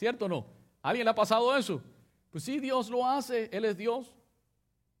ayudar. ¿Cierto o no? ¿A alguien le ha pasado eso? Pues sí, Dios lo hace, Él es Dios.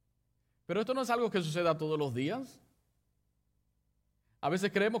 Pero esto no es algo que suceda todos los días. A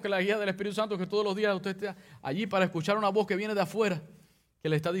veces creemos que la guía del Espíritu Santo es que todos los días usted esté allí para escuchar una voz que viene de afuera, que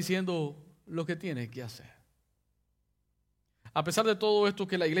le está diciendo lo que tiene que hacer. A pesar de todo esto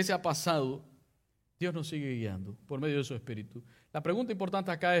que la iglesia ha pasado, Dios nos sigue guiando por medio de su Espíritu. La pregunta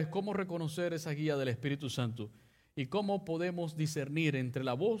importante acá es cómo reconocer esa guía del Espíritu Santo y cómo podemos discernir entre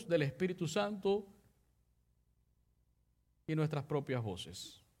la voz del Espíritu Santo y nuestras propias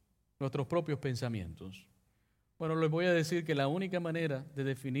voces, nuestros propios pensamientos. Bueno, les voy a decir que la única manera de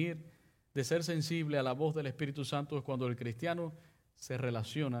definir de ser sensible a la voz del Espíritu Santo es cuando el cristiano se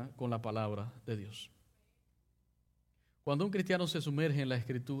relaciona con la palabra de Dios. Cuando un cristiano se sumerge en la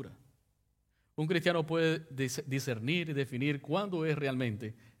Escritura, un cristiano puede discernir y definir cuándo es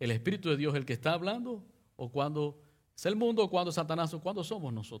realmente el Espíritu de Dios el que está hablando, o cuándo es el mundo, o cuándo es Satanás, o cuándo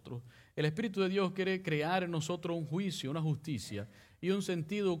somos nosotros. El Espíritu de Dios quiere crear en nosotros un juicio, una justicia y un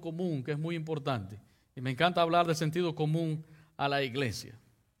sentido común que es muy importante. Y me encanta hablar de sentido común a la iglesia.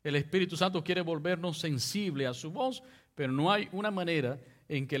 El Espíritu Santo quiere volvernos sensibles a su voz, pero no hay una manera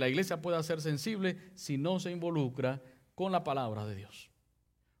en que la iglesia pueda ser sensible si no se involucra con la palabra de Dios.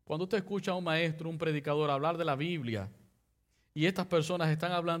 Cuando usted escucha a un maestro, un predicador hablar de la Biblia y estas personas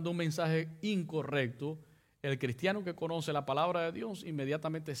están hablando un mensaje incorrecto, el cristiano que conoce la palabra de Dios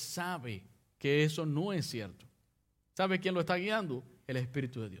inmediatamente sabe que eso no es cierto. ¿Sabe quién lo está guiando? El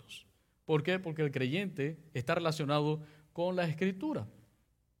Espíritu de Dios. ¿Por qué? Porque el creyente está relacionado con la Escritura.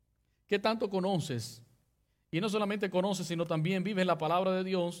 ¿Qué tanto conoces? Y no solamente conoces, sino también vives la palabra de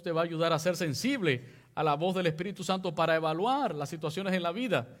Dios, te va a ayudar a ser sensible a la voz del Espíritu Santo para evaluar las situaciones en la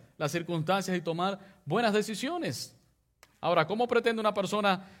vida, las circunstancias y tomar buenas decisiones. Ahora, ¿cómo pretende una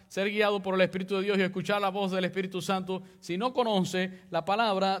persona ser guiado por el Espíritu de Dios y escuchar la voz del Espíritu Santo si no conoce la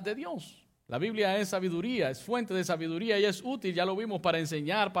palabra de Dios? La Biblia es sabiduría, es fuente de sabiduría y es útil, ya lo vimos, para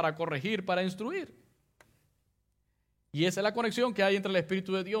enseñar, para corregir, para instruir. Y esa es la conexión que hay entre el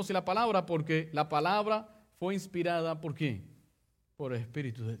Espíritu de Dios y la palabra, porque la palabra fue inspirada, ¿por qué? Por el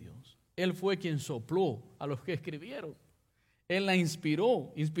Espíritu de Dios. Él fue quien sopló a los que escribieron. Él la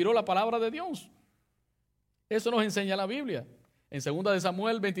inspiró la palabra de Dios. Eso nos enseña la Biblia. En 2 de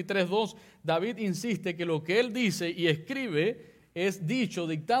Samuel 23:2, David insiste que lo que él dice y escribe es dicho,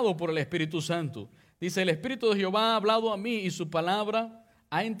 dictado por el Espíritu Santo. Dice, el Espíritu de Jehová ha hablado a mí y su palabra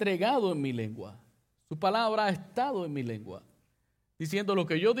ha entregado en mi lengua. Su palabra ha estado en mi lengua. Diciendo, lo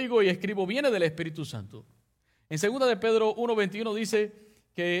que yo digo y escribo viene del Espíritu Santo. En 2 de Pedro 1:21 dice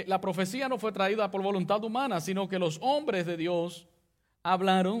que la profecía no fue traída por voluntad humana, sino que los hombres de Dios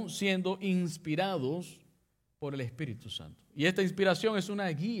hablaron siendo inspirados por el Espíritu Santo. Y esta inspiración es una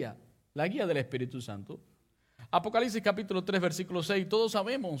guía, la guía del Espíritu Santo. Apocalipsis capítulo 3, versículo 6. Todos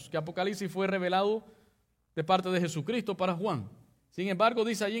sabemos que Apocalipsis fue revelado de parte de Jesucristo para Juan. Sin embargo,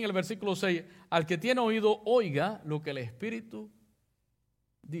 dice allí en el versículo 6, al que tiene oído, oiga lo que el Espíritu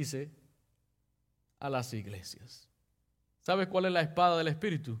dice a las iglesias. ¿Sabes cuál es la espada del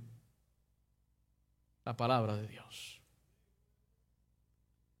Espíritu? La palabra de Dios.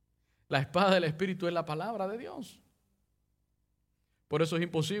 La espada del Espíritu es la palabra de Dios. Por eso es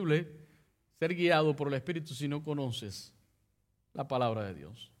imposible ser guiado por el Espíritu si no conoces la palabra de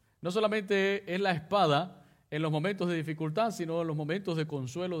Dios. No solamente es la espada en los momentos de dificultad, sino en los momentos de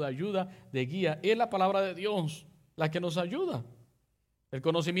consuelo, de ayuda, de guía. Es la palabra de Dios la que nos ayuda. El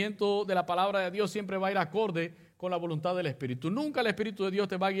conocimiento de la palabra de Dios siempre va a ir acorde con la voluntad del Espíritu. Nunca el Espíritu de Dios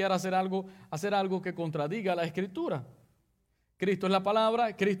te va a guiar a hacer algo que contradiga la Escritura. Cristo es la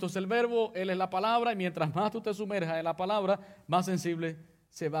palabra, Cristo es el verbo, Él es la palabra, y mientras más tú te sumerjas en la palabra, más sensible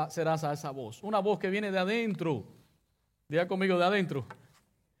serás a esa voz. Una voz que viene de adentro. Diga conmigo, de adentro.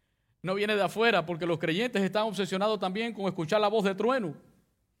 No viene de afuera, porque los creyentes están obsesionados también con escuchar la voz de trueno.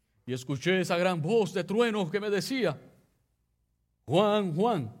 Y escuché esa gran voz de trueno que me decía, Juan,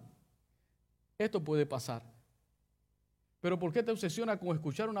 Juan. Esto puede pasar. Pero ¿por qué te obsesiona con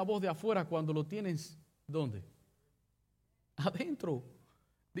escuchar una voz de afuera cuando lo tienes? ¿Dónde? Adentro.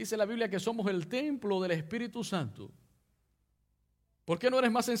 Dice la Biblia que somos el templo del Espíritu Santo. ¿Por qué no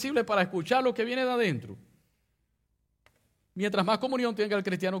eres más sensible para escuchar lo que viene de adentro? Mientras más comunión tenga el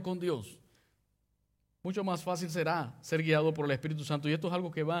cristiano con Dios, mucho más fácil será ser guiado por el Espíritu Santo. Y esto es algo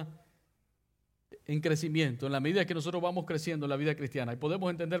que va en crecimiento, en la medida que nosotros vamos creciendo en la vida cristiana. Y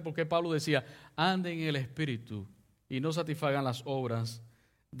podemos entender por qué Pablo decía, anden en el Espíritu y no satisfagan las obras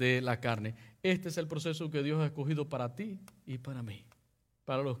de la carne. Este es el proceso que Dios ha escogido para ti y para mí,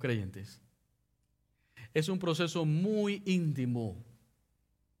 para los creyentes. Es un proceso muy íntimo.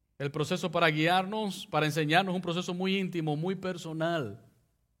 El proceso para guiarnos, para enseñarnos, es un proceso muy íntimo, muy personal,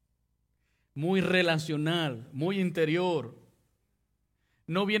 muy relacional, muy interior.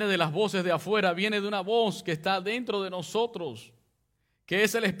 No viene de las voces de afuera, viene de una voz que está dentro de nosotros, que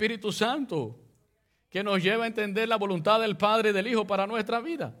es el Espíritu Santo, que nos lleva a entender la voluntad del Padre y del Hijo para nuestra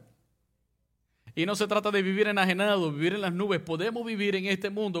vida. Y no se trata de vivir enajenado, vivir en las nubes. Podemos vivir en este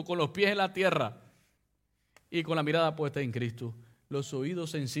mundo con los pies en la tierra y con la mirada puesta en Cristo. Los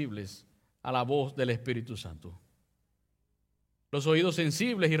oídos sensibles a la voz del Espíritu Santo. Los oídos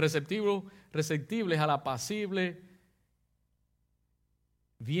sensibles y receptibles al apacible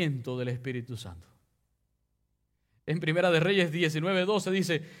viento del Espíritu Santo. En Primera de Reyes 19:12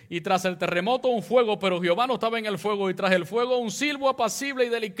 dice, y tras el terremoto un fuego, pero Jehová no estaba en el fuego, y tras el fuego un silbo apacible y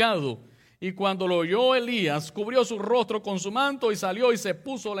delicado. Y cuando lo oyó Elías, cubrió su rostro con su manto y salió y se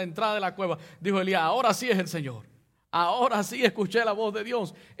puso a la entrada de la cueva. Dijo Elías, ahora sí es el Señor. Ahora sí escuché la voz de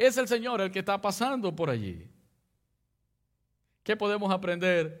Dios. Es el Señor el que está pasando por allí. ¿Qué podemos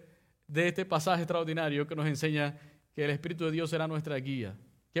aprender de este pasaje extraordinario que nos enseña que el Espíritu de Dios será nuestra guía?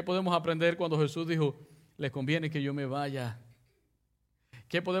 ¿Qué podemos aprender cuando Jesús dijo, les conviene que yo me vaya?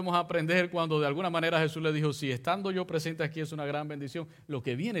 ¿Qué podemos aprender cuando de alguna manera Jesús le dijo, si estando yo presente aquí es una gran bendición, lo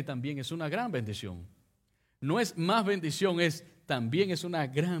que viene también es una gran bendición? No es más bendición, también es una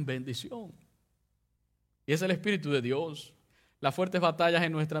gran bendición. Y es el Espíritu de Dios. Las fuertes batallas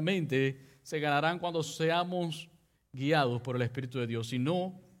en nuestra mente se ganarán cuando seamos guiados por el Espíritu de Dios y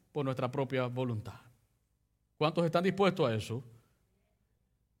no por nuestra propia voluntad. ¿Cuántos están dispuestos a eso?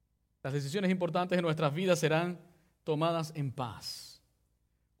 Las decisiones importantes en nuestras vidas serán tomadas en paz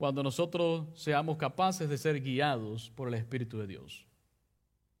cuando nosotros seamos capaces de ser guiados por el Espíritu de Dios,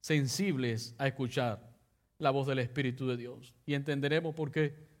 sensibles a escuchar la voz del Espíritu de Dios. Y entenderemos por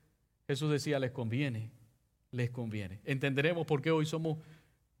qué Jesús decía, les conviene. Entenderemos por qué hoy somos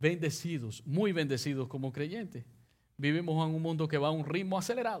bendecidos, muy bendecidos como creyentes. Vivimos en un mundo que va a un ritmo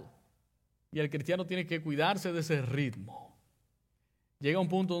acelerado y el cristiano tiene que cuidarse de ese ritmo. Llega un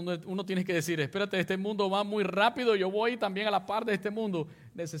punto donde uno tiene que decir, espérate, este mundo va muy rápido, yo voy también a la par de este mundo.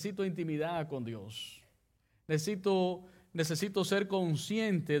 Necesito intimidad con Dios. Necesito ser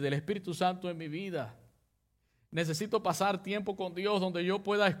consciente del Espíritu Santo en mi vida. Necesito pasar tiempo con Dios donde yo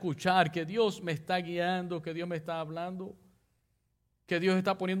pueda escuchar que Dios me está guiando, que Dios me está hablando, que Dios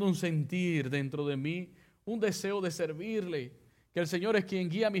está poniendo un sentir dentro de mí, un deseo de servirle, que el Señor es quien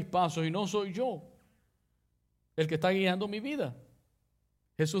guía mis pasos y no soy yo el que está guiando mi vida.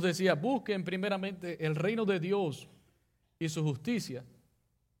 Jesús decía, busquen primeramente el reino de Dios y su justicia.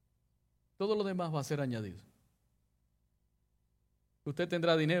 Todo lo demás va a ser añadido. Usted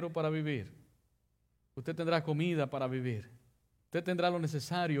tendrá dinero para vivir. Usted tendrá comida para vivir. Usted tendrá lo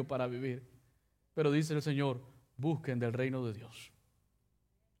necesario para vivir. Pero dice el Señor, busquen del reino de Dios.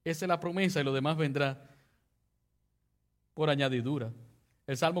 Esa es la promesa y lo demás vendrá por añadidura.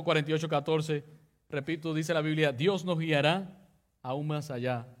 El Salmo 48:14, repito, dice la Biblia, Dios nos guiará aún más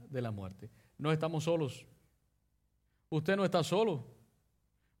allá de la muerte. No estamos solos. Usted no está solo.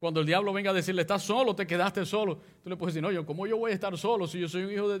 Cuando el diablo venga a decirle, estás solo, te quedaste solo, tú le puedes decir, no, ¿cómo yo voy a estar solo si yo soy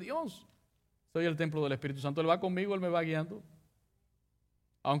un hijo de Dios? Soy el templo del Espíritu Santo. Él va conmigo, Él me va guiando.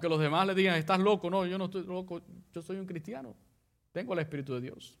 Aunque los demás le digan, estás loco. No, yo no estoy loco, yo soy un cristiano. Tengo el Espíritu de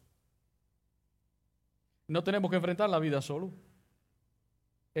Dios. No tenemos que enfrentar la vida solo.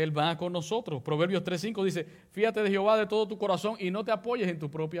 Él va con nosotros. Proverbios 3:5 dice, fíate de Jehová de todo tu corazón y no te apoyes en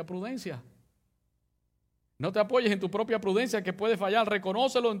tu propia prudencia. No te apoyes en tu propia prudencia que puede fallar.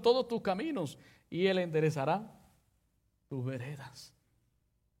 Reconócelo en todos tus caminos y Él enderezará tus veredas.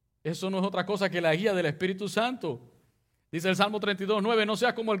 Eso no es otra cosa que la guía del Espíritu Santo. Dice el Salmo 32:9, no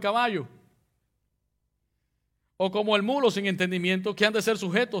seas como el caballo o como el mulo sin entendimiento que han de ser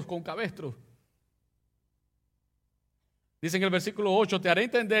sujetos con cabestros. Dice en el versículo 8, te haré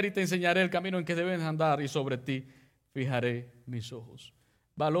entender y te enseñaré el camino en que debes andar y sobre ti fijaré mis ojos.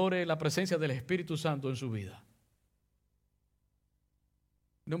 Valore la presencia del Espíritu Santo en su vida.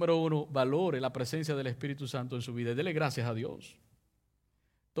 Número 1, valore la presencia del Espíritu Santo en su vida. Dele gracias a Dios.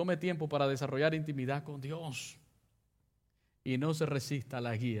 Tome tiempo para desarrollar intimidad con Dios. Y no se resista a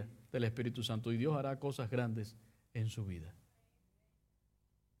la guía del Espíritu Santo. Y Dios hará cosas grandes en su vida.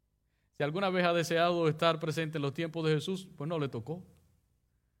 Si alguna vez ha deseado estar presente en los tiempos de Jesús, pues no le tocó.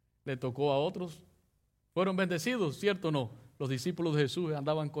 Le tocó a otros. ¿Fueron bendecidos? ¿Cierto o no? Los discípulos de Jesús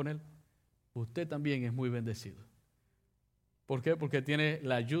andaban con Él. Usted también es muy bendecido. ¿Por qué? Porque tiene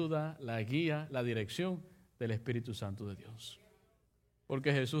la ayuda, la guía, la dirección del Espíritu Santo de Dios.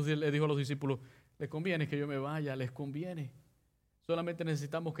 Porque Jesús le dijo a los discípulos, les conviene que yo me vaya, les conviene. Solamente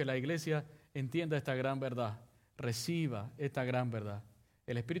necesitamos que la iglesia entienda esta gran verdad, reciba esta gran verdad.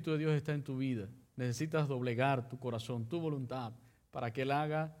 El Espíritu de Dios está en tu vida. Necesitas doblegar tu corazón, tu voluntad, para que Él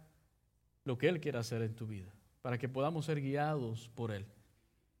haga lo que Él quiera hacer en tu vida, para que podamos ser guiados por Él,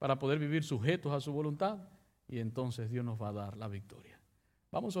 para poder vivir sujetos a su voluntad, y entonces Dios nos va a dar la victoria.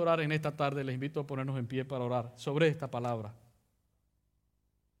 Vamos a orar en esta tarde. Les invito a ponernos en pie para orar sobre esta palabra.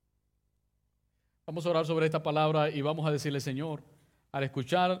 Vamos a orar sobre esta palabra y vamos a decirle, Señor, al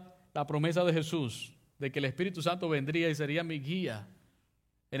escuchar la promesa de Jesús de que el Espíritu Santo vendría y sería mi guía,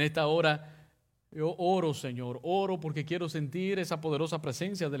 en esta hora yo oro, Señor, oro porque quiero sentir esa poderosa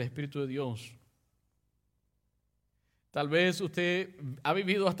presencia del Espíritu de Dios. Tal vez usted ha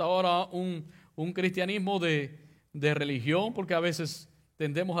vivido hasta ahora un cristianismo de de religión, porque a veces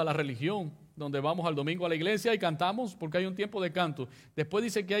tendemos a la religión, donde vamos al domingo a la iglesia y cantamos porque hay un tiempo de canto. Después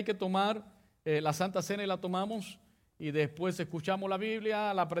dice que hay que tomar la Santa Cena y la tomamos, y después escuchamos la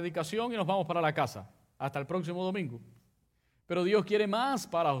Biblia, la predicación y nos vamos para la casa. Hasta el próximo domingo. Pero Dios quiere más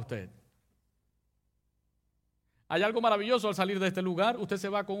para usted. Hay algo maravilloso al salir de este lugar. Usted se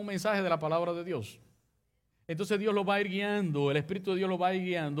va con un mensaje de la palabra de Dios. Entonces Dios lo va a ir guiando, el Espíritu de Dios lo va a ir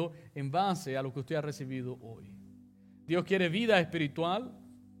guiando en base a lo que usted ha recibido hoy. Dios quiere vida espiritual.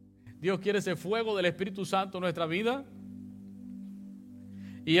 Dios quiere ese fuego del Espíritu Santo en nuestra vida.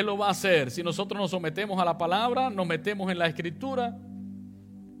 Y Él lo va a hacer si nosotros nos sometemos a la palabra, nos metemos en la Escritura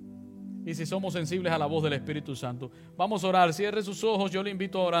y si somos sensibles a la voz del Espíritu Santo. Vamos a orar. Cierre sus ojos. Yo le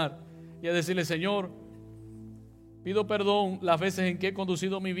invito a orar y a decirle: Señor, pido perdón las veces en que he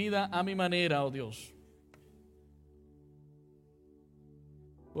conducido mi vida a mi manera, oh Dios.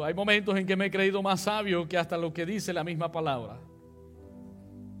 Hay momentos en que me he creído más sabio que hasta lo que dice la misma palabra.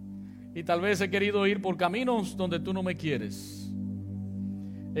 Y tal vez he querido ir por caminos donde tú no me quieres.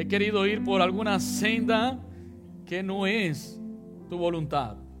 He querido ir por alguna senda que no es tu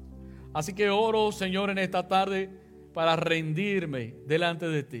voluntad. Así que oro, Señor, en esta tarde para rendirme delante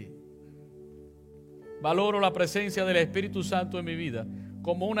de ti. Valoro la presencia del Espíritu Santo en mi vida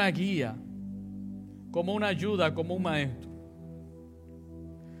como una guía, como una ayuda, como un maestro.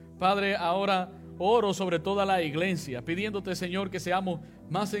 Padre, ahora oro sobre toda la iglesia, pidiéndote, Señor, que seamos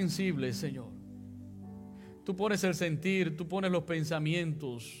más sensibles, Señor. Tú pones el sentir, tú pones los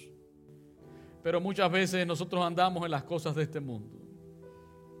pensamientos, pero muchas veces nosotros andamos en las cosas de este mundo.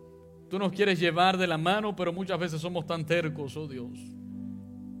 Tú nos quieres llevar de la mano, pero muchas veces somos tan tercos, oh Dios.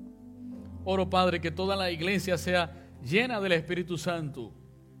 Oro, Padre, que toda la iglesia sea llena del Espíritu Santo,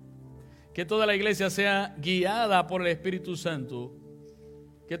 que toda la iglesia sea guiada por el Espíritu Santo,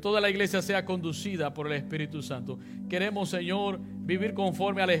 que toda la iglesia sea conducida por el Espíritu Santo. Queremos, Señor, vivir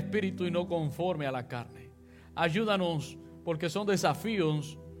conforme al Espíritu y no conforme a la carne. Ayúdanos, porque son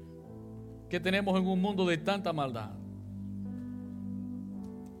desafíos que tenemos en un mundo de tanta maldad.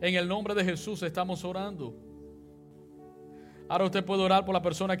 En el nombre de Jesús estamos orando. Ahora usted puede orar por la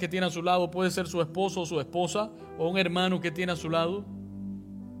persona que tiene a su lado. Puede ser su esposo o su esposa, o un hermano que tiene a su lado,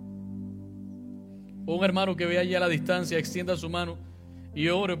 o un hermano que ve allí a la distancia. Extienda su mano y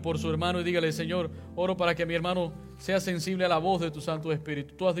ore por su hermano y dígale: Señor, oro para que mi hermano sea sensible a la voz de tu Santo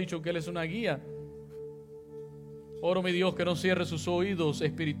Espíritu. Tú has dicho que Él es una guía. Oro, mi Dios, que no cierre sus oídos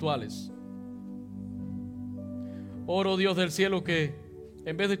espirituales. Oro, Dios del cielo, que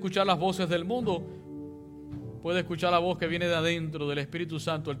en vez de escuchar las voces del mundo, puede escuchar la voz que viene de adentro, del Espíritu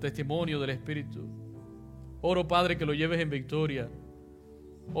Santo, el testimonio del Espíritu. Oro, Padre, que lo lleves en victoria.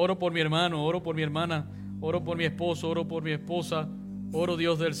 Oro por mi hermano, oro por mi hermana, oro por mi esposo, oro por mi esposa. Oro,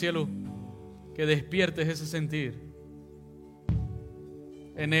 Dios del cielo, que despiertes ese sentir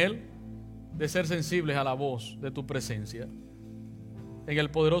en él de ser sensibles a la voz de tu presencia. En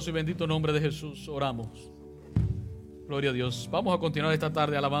el poderoso y bendito nombre de Jesús oramos. Gloria a Dios. Vamos a continuar esta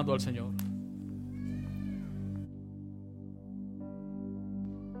tarde alabando al Señor.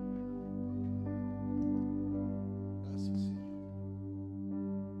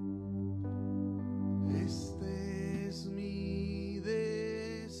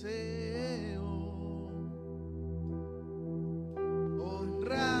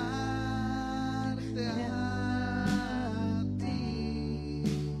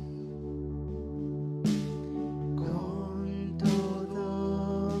 Con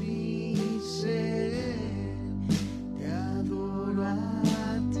todo mi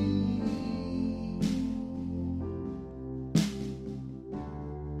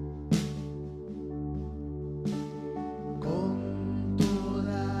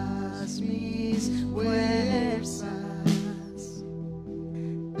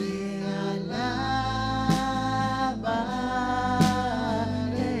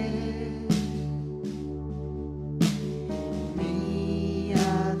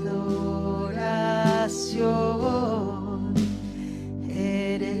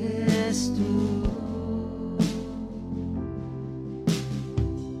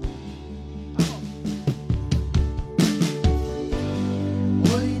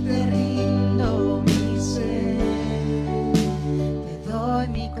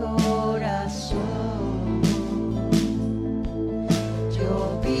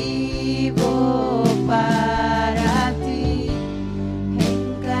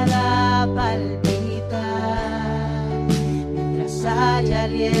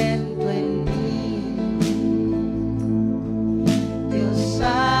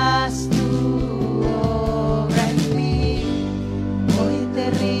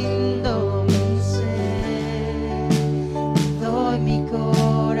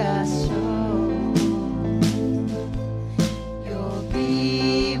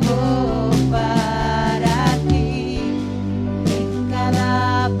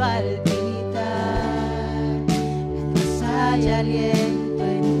palpitar mientras haya aliento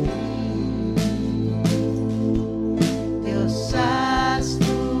en mí. Dios, haz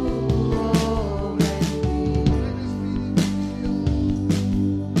tu obra en mí.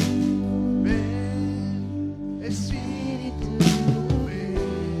 Ven, Espíritu,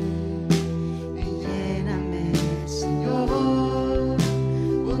 Y lléname, Señor,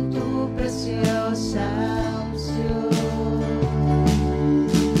 con tu preciosa unción.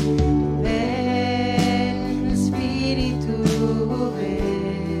 Ven, Espíritu,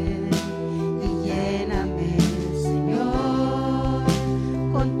 ven y lléname, Señor,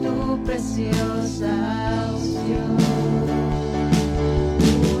 con tu preciosa unción.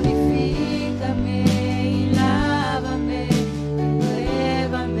 Purifícame y lávame,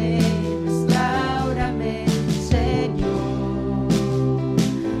 renuévame, restaurame, Señor,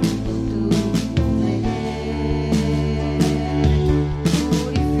 con tu poder.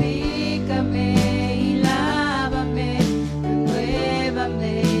 Purifícame y lávame,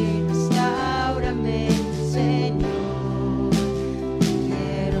 renuévame, restaurame, Señor,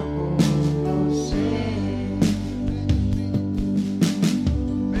 quiero conocer.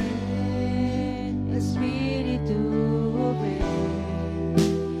 Ven, Espíritu, ven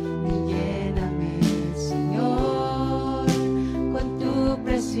y lléname, Señor, con tu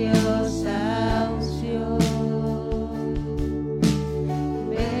preciosa unción.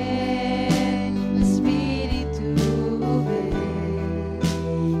 Ven, Espíritu, ven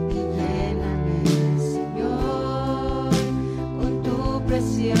y lléname, Señor, con tu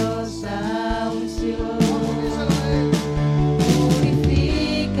preciosa unción.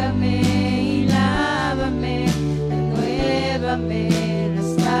 Purifícame y lávame, renuévame,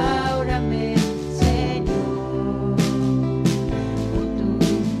 restaurame, Señor, con tu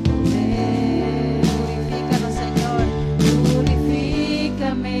poder. Purifícanos, Señor,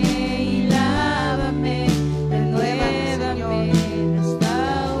 purifícame y lávame, renuévame,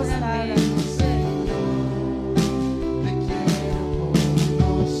 restaurame, Señor, te quiero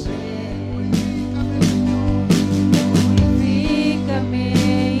conocer. Purifícame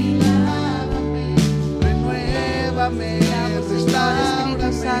y lávame, renuévame, Espíritu Santo,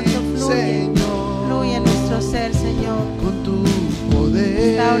 restáurame, fluye, Señor, fluye en nuestro ser, Señor. con tu poder.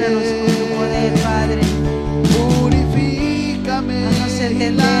 Restauranos con tu poder, Padre. Purifícame, Haznos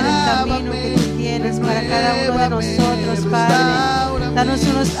entender el camino que tú tienes para cada uno de nosotros, Padre.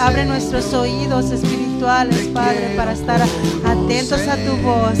 Abre nuestros oídos espirituales, Padre, para estar atentos a tu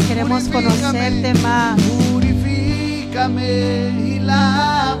voz. Queremos conocerte más. Purifícame y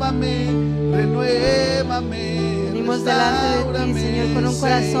lávame, renuévame. Venimos delante de ti, restáurame, Señor, con un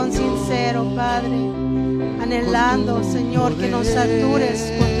corazón Señor. sincero, Padre, anhelando, Señor, que nos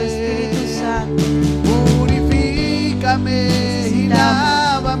satures con tu Espíritu Santo. Purifícame y Necesitamos.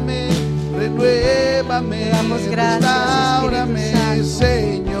 lávame, renuévame, Te damos gracias, restáurame, Espíritu Santo.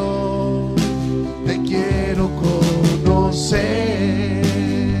 Señor, te quiero conocer,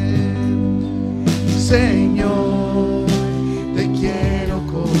 Señor, te quiero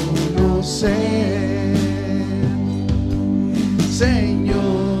conocer,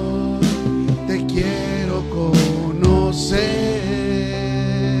 Señor, te quiero conocer.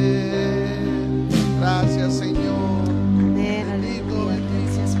 Gracias, Señor. Amén, aleluya.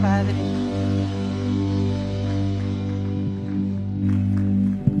 Gracias, Padre.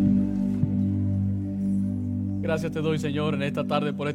 Gracias te doy, Señor, en esta tarde por